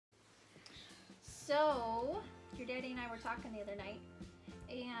So, your daddy and I were talking the other night,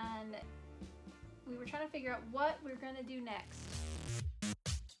 and we were trying to figure out what we're going to do next.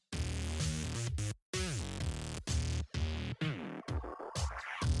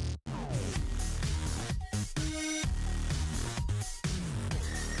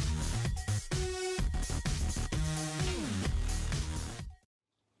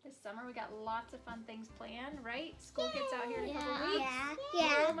 Summer, we got lots of fun things planned, right? School gets out here in a couple weeks.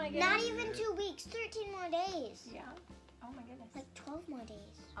 Yeah. Oh my goodness. Not even 2 weeks, 13 more days. Yeah. Oh my goodness. Like 12 more days.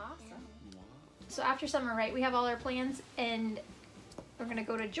 Awesome. Yeah. So after summer, right, we have all our plans, and we're going to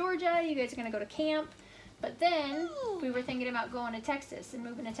go to Georgia. You guys are going to go to camp. But then we were thinking about going to Texas and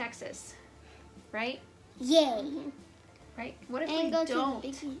moving to Texas, right? Yay. Right? What if And we go to don't? the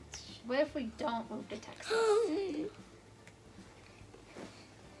big beach. What if we don't move to Texas?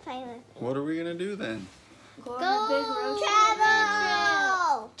 What are we gonna do then? Go big road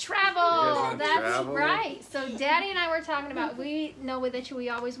travel. Travel. That's travel? right. So Daddy and I were talking about, we know that we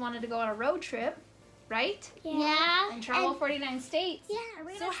always wanted to go on a road trip, right? Yeah. And travel 49 states. Yeah.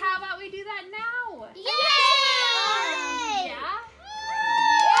 So how about we do that now? Yay! Yeah?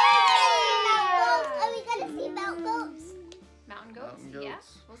 Are we gonna see mountain goats? Mountain goats? Mountain goats. Yeah.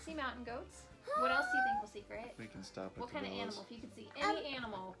 We'll see mountain goats. What else do you think we'll see, Grit? We can stop at What the kind of Bellas. animal? If you could see any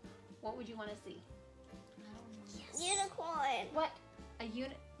animal, what would you want to see? Unicorn. What? I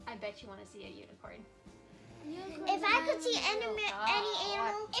bet you want to see a unicorn. If I could see any animal,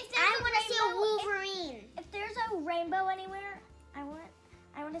 I want to see a Wolverine. If there's a rainbow anywhere, I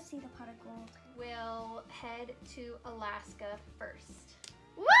want to see the pot of gold. We'll head to Alaska first.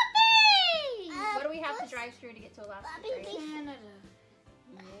 Whoopee! What do we have to drive through to get to Alaska? Grace? Canada.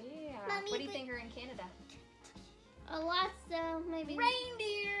 Yeah. Mommy, What do you think are in Canada? Alaska, maybe.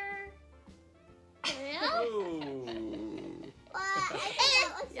 Reindeer. Oh.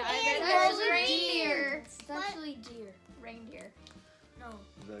 Yeah, I bet There's there's reindeer. It's actually deer. Reindeer. No.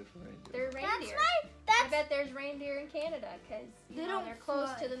 That's right. They're reindeer. I bet there's reindeer in Canada because they're close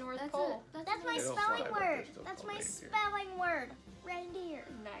to the North Pole. That's my They don't spelling fly, but word. they're still That's called my reindeer. spelling word. Reindeer.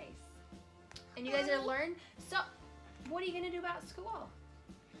 Nice. And you guys are learn. So, what are you gonna do about school?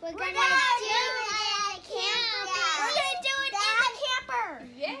 We're gonna do We're gonna do it in the camper.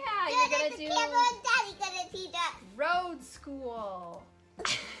 Yeah, you're gonna do Daddy gonna teach us. road school. Does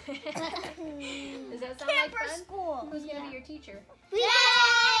that sound like Camper fun? school. Who's gonna be your teacher? Yay!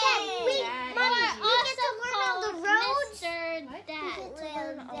 Daddy. We get to learn all the roads. What?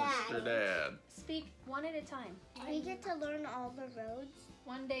 Mr. Dad. Speak one at a time. We get to learn all the roads.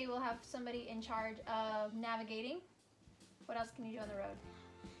 One day we'll have somebody in charge of navigating. What else can you do on the road?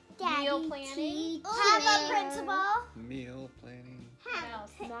 Meal planning. Have a principal. Meal planning. What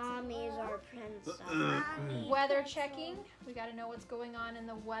else? Mommy's our princess. Weather checking. We got to know what's going on in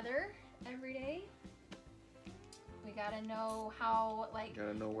the weather every day. We got to know how, like,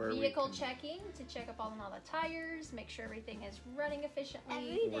 Gotta know where vehicle we can, checking to check up on all the tires, make sure everything is running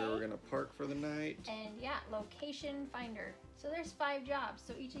efficiently. where we're gonna park for the night. And yeah, location finder. So there's 5 jobs.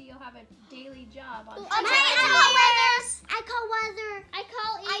 So each of you will have a daily job on. I call weather. I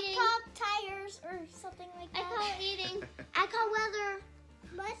call I eating. call tires or something like I that. call eating. I call weather.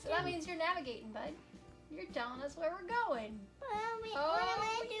 So that means you're navigating, bud. You're telling us where we're going. Mommy, Oh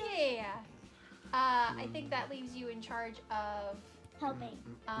yeah. I think that leaves you in charge of helping.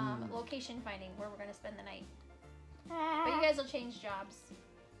 location finding, where we're gonna spend the night. But you guys will change jobs.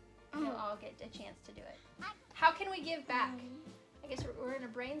 You'll all get a chance to do it. How can we give back? I guess we're in a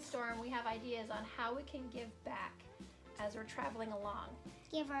brainstorm. We have ideas on how we can give back as we're traveling along.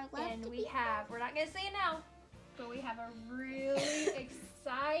 Give our love And to we people. have, we're not going to say it now, but we have a really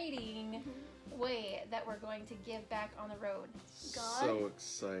exciting way that we're going to give back on the road. So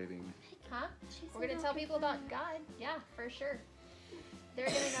exciting. Huh? We're going to tell people about God. Yeah, for sure. They're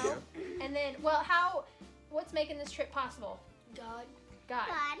going to know. And then, well, what's making this trip possible? God. God.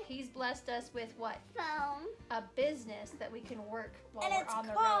 God. He's blessed us with what? Phone. A business that we can work while And we're it's on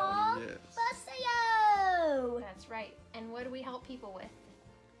the road. called Yes. Paseo. That's right. And what do we help people with?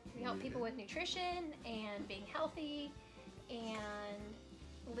 We help people with nutrition and being healthy and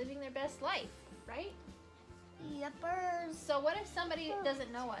living their best life, right? Yepers. So what if somebody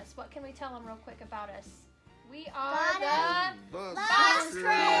doesn't know us? What can we tell them real quick about us? We are the... Bus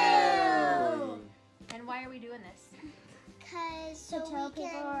Crew. And why are we doing this? Cause To so tell we people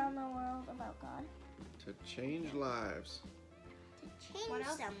can around the world about God. To change lives. What change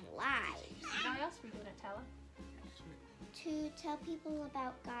else? some lives. What else are we doing it, Tella? To tell people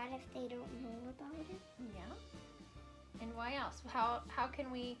about God if they don't know about it. Yeah. And why else? How can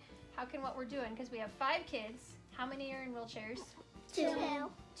what we're doing, because we have 5 kids. How many are in wheelchairs? 2.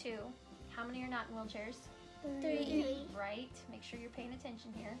 2. How many are not in wheelchairs? 3. Right. Make sure you're paying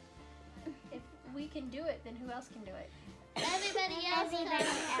attention here. If we can do it, then who else can do it? Everybody else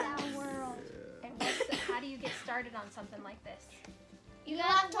in the world. And how do you get started on something like this? You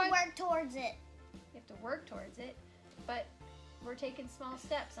have to work towards it. You have to work towards it, but we're taking small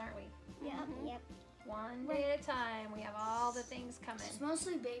steps, aren't we? Yep. One day at a time. We have all the things coming. It's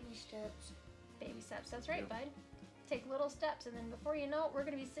mostly baby steps. Baby steps. That's right, bud. Take little steps, and then before you know it, we're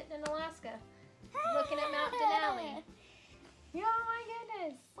going to be sitting in Alaska looking at Mount Denali. Oh, my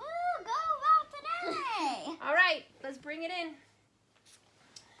goodness. Woo, go Mount Denali. All right, let's bring it in.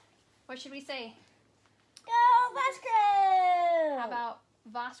 What should we say? Go Bus Crew. How about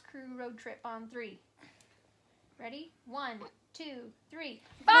Voss Crew road trip on 3? Ready? 1, 2, 3.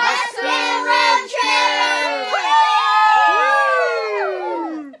 Bus Crew road trip.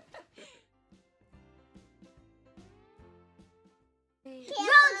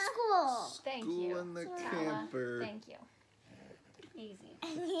 Road school. Thank School you. in the Ella. camper. Thank you. Easy.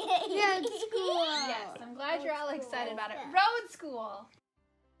 Road school. Yes, I'm glad you're all excited about it. Road school.